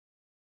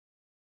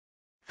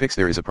Fix.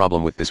 There is a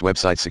problem with this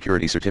website's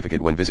security certificate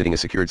when visiting a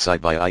secured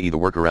site via IE. The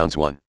workarounds: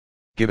 1.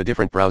 Give a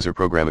different browser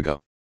program a go.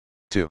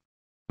 2.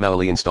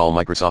 Manually install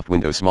Microsoft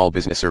Windows Small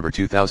Business Server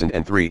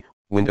 2003,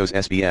 Windows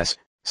SBS,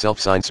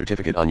 self-signed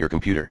certificate on your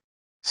computer.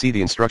 See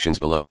the instructions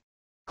below.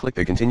 Click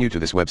the Continue to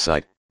this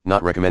website,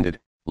 not recommended,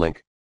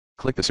 link.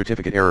 Click the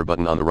certificate error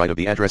button on the right of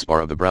the address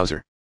bar of the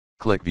browser.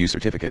 Click View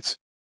Certificates.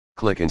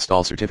 Click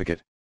Install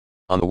Certificate.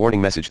 On the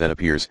warning message that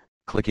appears,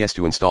 click Yes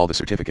to install the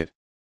certificate.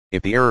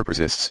 If the error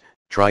persists,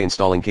 try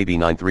installing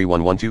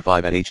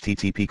KB931125 at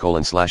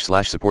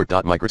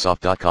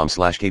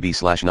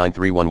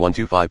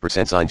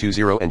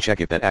http://support.microsoft.com/kb/931125% and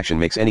check if that action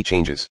makes any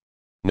changes.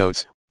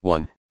 Notes: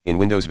 1. In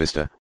Windows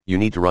Vista, you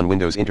need to run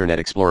Windows Internet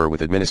Explorer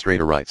with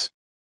administrator rights.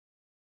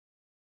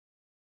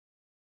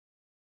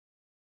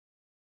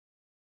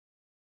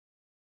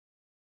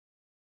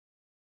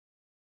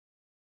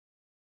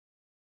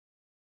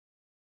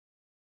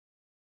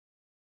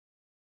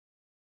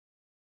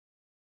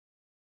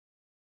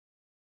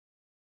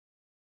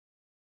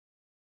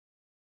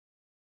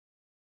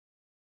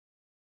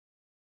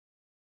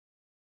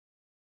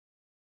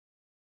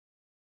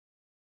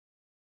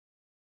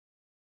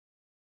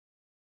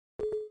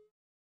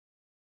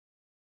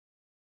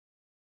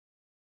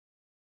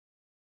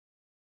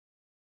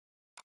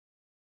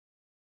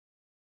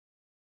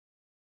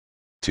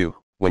 Two.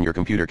 When your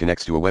computer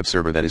connects to a web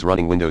server that is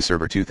running Windows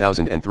Server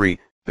 2003,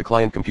 the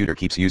client computer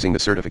keeps using the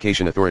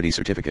Certification Authority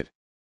certificate.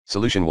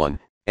 Solution 1.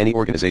 Any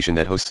organization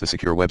that hosts the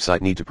secure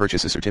website need to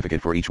purchase a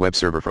certificate for each web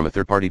server from a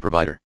third-party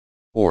provider.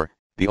 Or,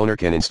 the owner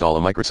can install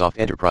a Microsoft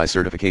Enterprise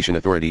Certification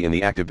Authority in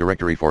the Active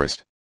Directory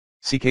Forest.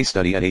 See case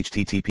study at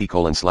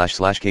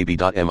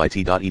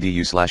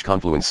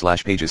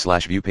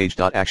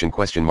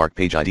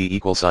http://kb.mit.edu/confluence/pages/viewpage.action?page ID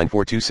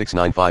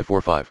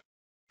 =$4269545.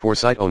 For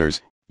site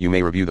owners, you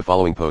may review the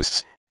following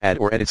posts: add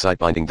or edit site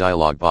binding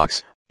dialog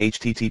box,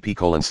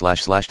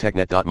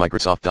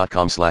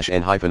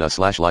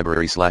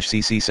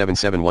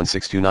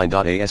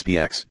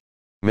 http://technet.microsoft.com/n-us/library/cc771629.aspx.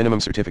 Minimum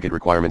certificate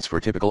requirements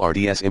for typical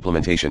RDS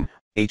implementation,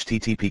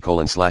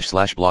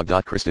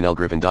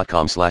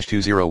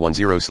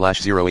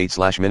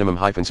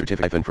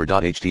 http://blog.kristinelgriffin.com/2010/08/minimum-certificate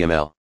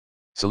for.html.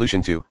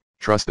 Solution 2.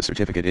 Trust the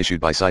certificate issued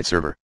by site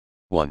server.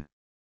 1.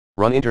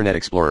 Run Internet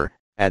Explorer,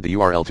 add the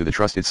URL to the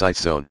trusted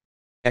sites zone.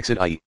 Exit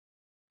IE.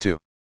 2.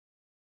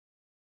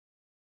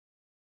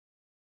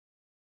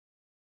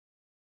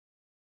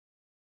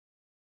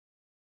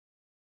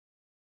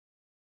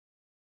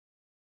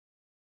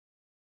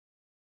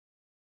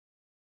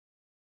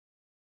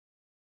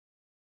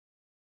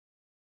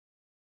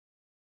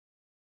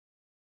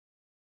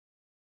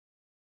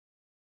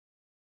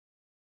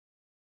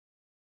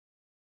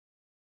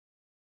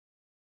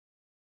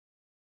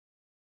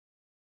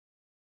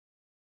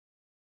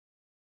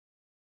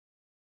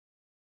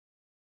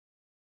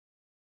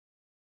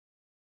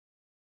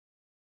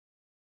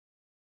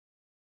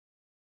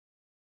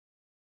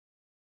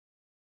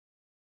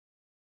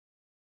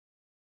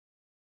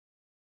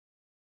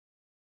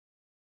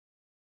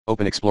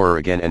 Open Explorer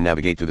again and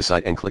navigate to the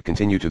site and click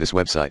Continue to this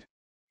website.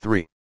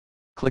 3.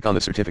 Click on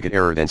the certificate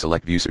error, then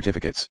select View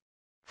Certificates.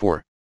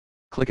 4.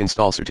 Click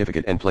Install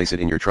Certificate and place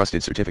it in your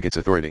Trusted Certificates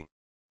Authority.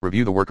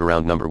 Review the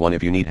workaround number 1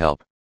 if you need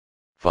help.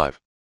 5.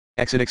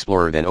 Exit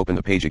Explorer, then open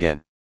the page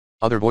again.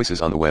 Other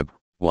voices on the web.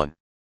 1.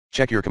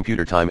 Check your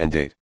computer time and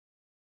date.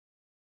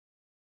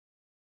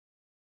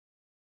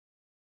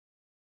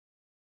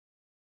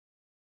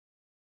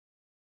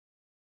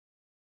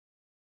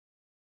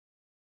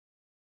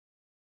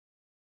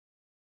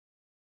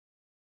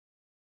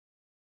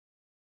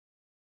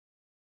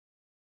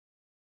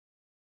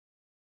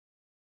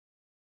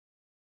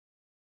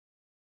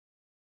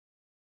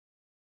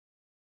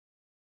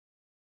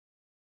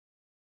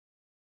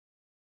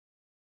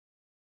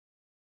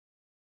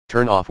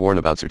 Turn off Warn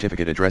about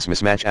certificate address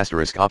mismatch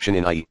 * option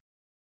in IE.